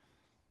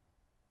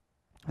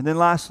 And then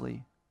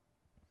lastly,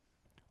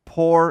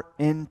 pour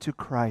into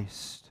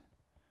Christ.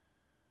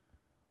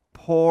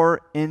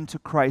 Pour into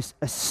Christ.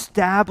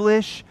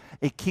 Establish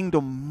a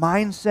kingdom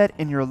mindset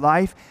in your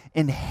life.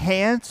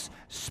 Enhance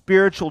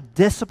spiritual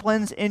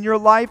disciplines in your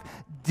life.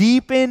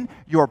 Deepen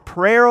your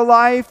prayer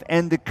life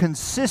and the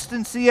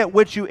consistency at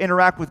which you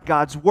interact with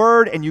God's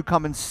Word and you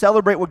come and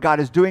celebrate what God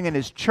is doing in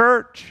His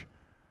church.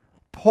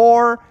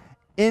 Pour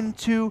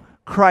into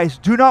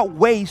Christ. Do not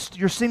waste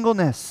your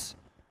singleness.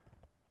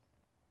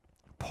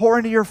 Pour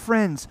into your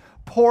friends.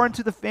 Pour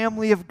into the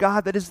family of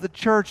God that is the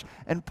church,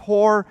 and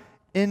pour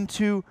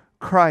into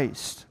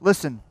Christ.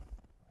 Listen,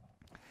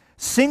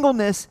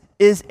 singleness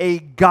is a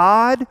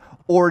God-ordained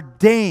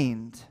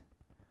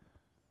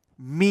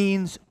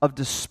means of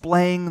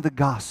displaying the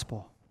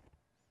gospel.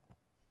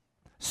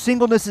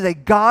 Singleness is a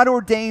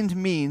God-ordained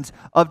means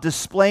of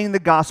displaying the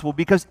gospel,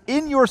 because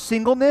in your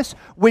singleness,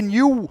 when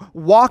you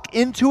walk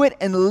into it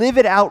and live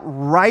it out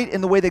right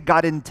in the way that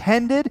God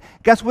intended,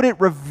 guess what it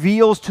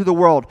reveals to the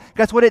world?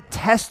 Guess what it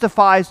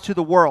testifies to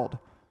the world?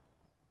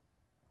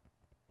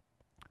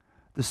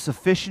 The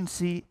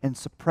sufficiency and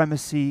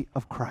supremacy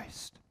of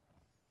Christ.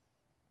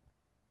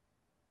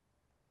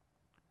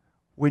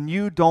 When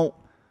you don't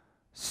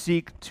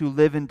seek to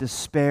live in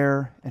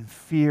despair and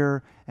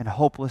fear and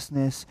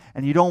hopelessness,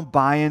 and you don't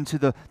buy into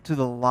the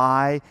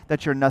lie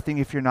that you're nothing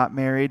if you're not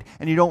married,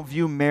 and you don't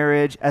view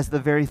marriage as the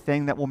very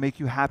thing that will make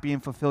you happy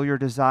and fulfill your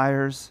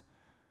desires,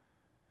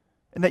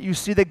 and that you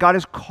see that God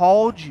has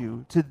called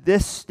you to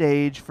this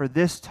stage for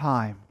this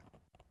time,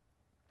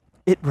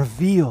 it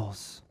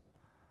reveals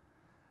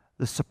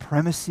the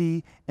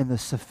supremacy and the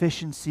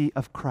sufficiency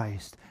of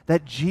Christ,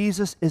 that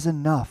Jesus is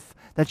enough,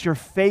 that your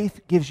faith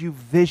gives you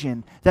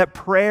vision, that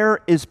prayer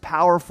is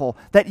powerful,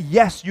 that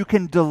yes, you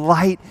can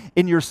delight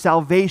in your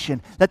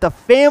salvation, that the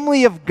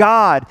family of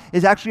God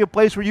is actually a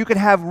place where you can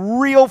have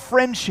real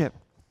friendship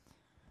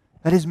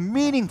that is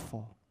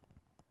meaningful.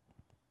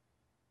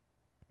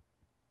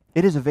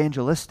 It is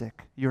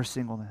evangelistic, your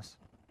singleness.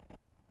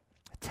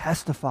 It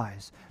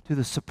testifies to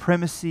the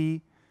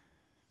supremacy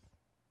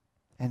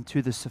and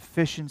to the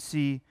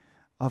sufficiency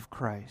of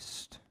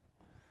Christ.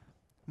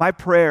 My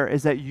prayer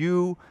is that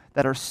you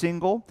that are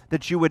single,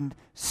 that you would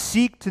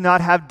seek to not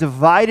have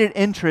divided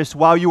interests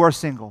while you are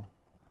single.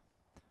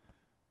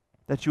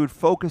 That you would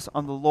focus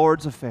on the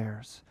Lord's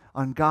affairs,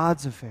 on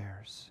God's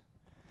affairs,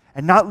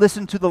 and not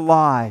listen to the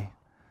lie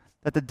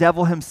that the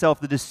devil himself,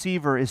 the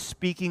deceiver, is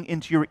speaking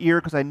into your ear,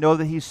 because I know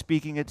that he's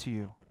speaking it to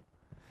you.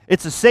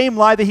 It's the same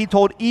lie that he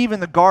told Eve in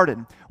the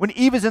garden. When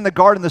Eve is in the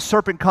garden, the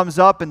serpent comes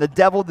up and the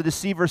devil, the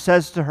deceiver,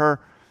 says to her,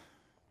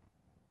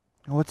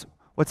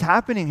 what's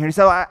happening here? He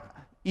said,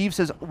 Eve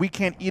says, we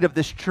can't eat of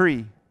this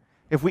tree.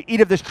 If we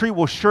eat of this tree,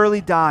 we'll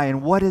surely die.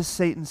 And what does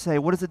Satan say?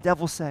 What does the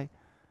devil say?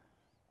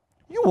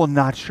 You will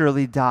not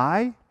surely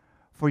die,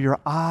 for your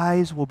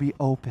eyes will be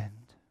opened.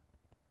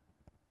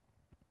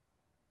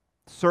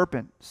 The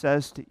serpent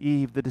says to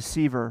Eve, the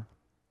deceiver,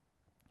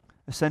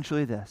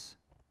 essentially this: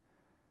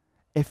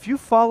 if you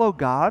follow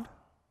God,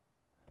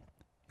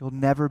 you'll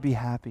never be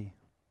happy.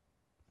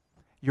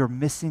 You're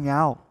missing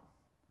out.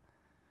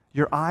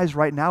 Your eyes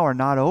right now are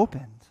not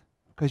opened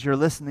because you're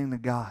listening to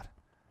God.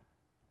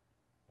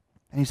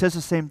 And he says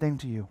the same thing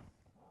to you.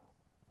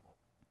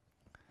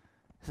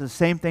 He says the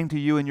same thing to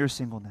you in your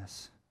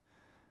singleness.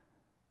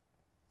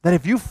 That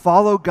if you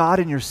follow God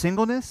in your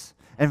singleness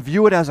and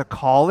view it as a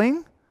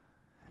calling,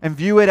 and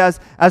view it as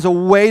a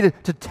way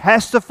to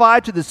testify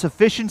to the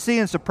sufficiency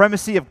and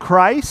supremacy of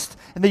Christ,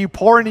 and that you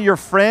pour into your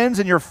friends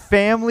and your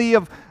family,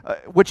 of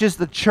which is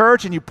the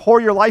church, and you pour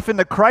your life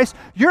into Christ,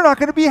 you're not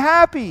going to be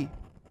happy.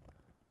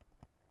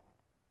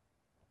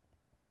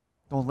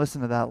 Don't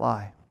listen to that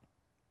lie.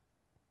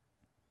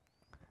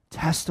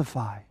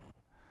 Testify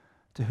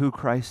to who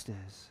Christ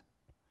is.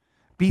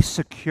 Be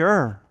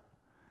secure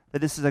that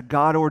this is a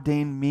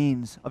God-ordained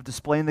means of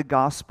displaying the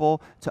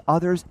gospel to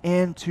others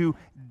and to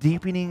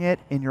deepening it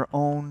in your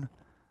own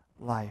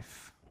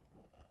life.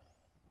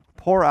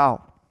 Pour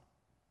out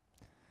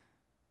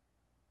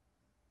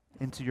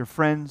into your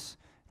friends,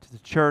 to the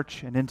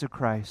church, and into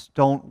Christ.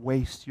 Don't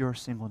waste your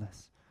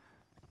singleness.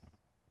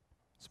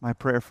 It's my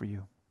prayer for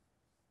you.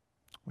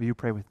 Will you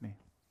pray with me?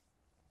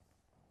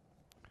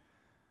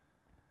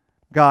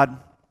 God,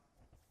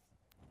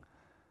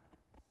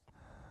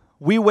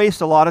 we waste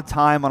a lot of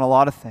time on a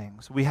lot of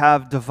things. We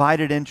have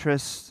divided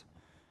interests.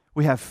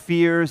 We have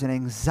fears and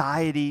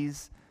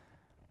anxieties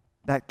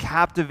that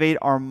captivate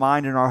our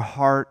mind and our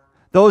heart.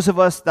 Those of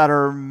us that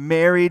are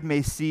married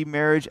may see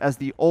marriage as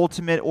the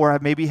ultimate, or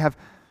maybe have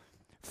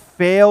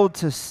failed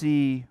to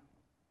see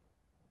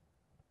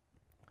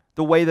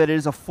the way that it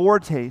is a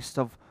foretaste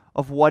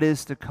of what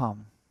is to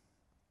come.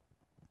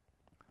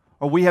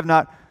 Or we have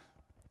not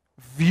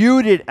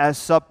viewed it as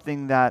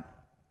something that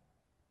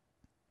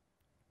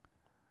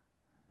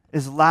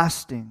is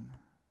lasting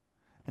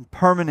and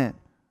permanent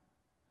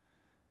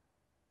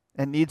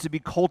and needs to be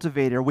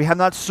cultivated. Or we have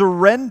not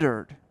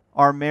surrendered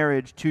our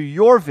marriage to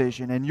your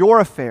vision and your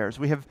affairs.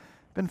 We have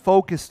been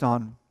focused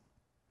on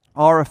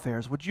our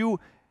affairs. Would you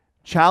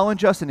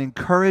challenge us and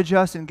encourage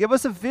us and give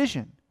us a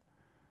vision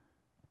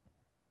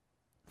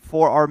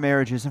for our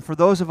marriages and for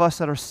those of us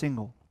that are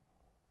single?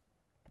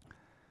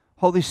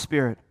 Holy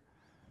Spirit,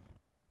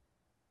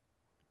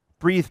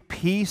 breathe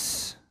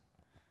peace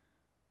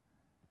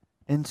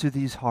into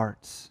these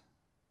hearts.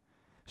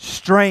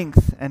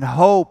 Strength and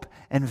hope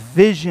and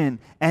vision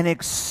and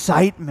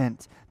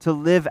excitement to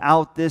live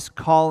out this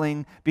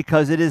calling,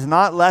 because it is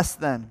not less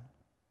than.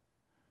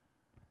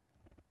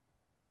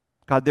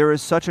 God, there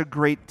is such a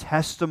great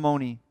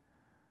testimony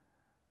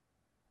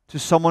to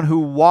someone who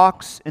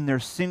walks in their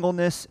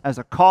singleness as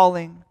a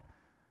calling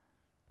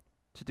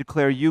to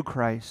declare you,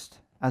 Christ,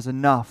 as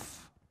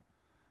enough,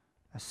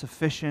 as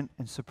sufficient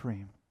and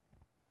supreme.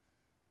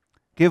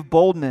 Give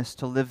boldness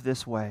to live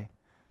this way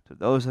to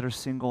those that are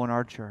single in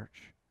our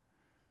church.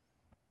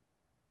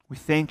 We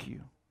thank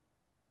you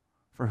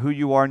for who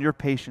you are and your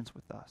patience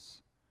with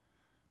us.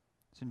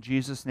 It's in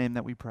Jesus' name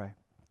that we pray.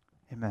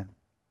 Amen.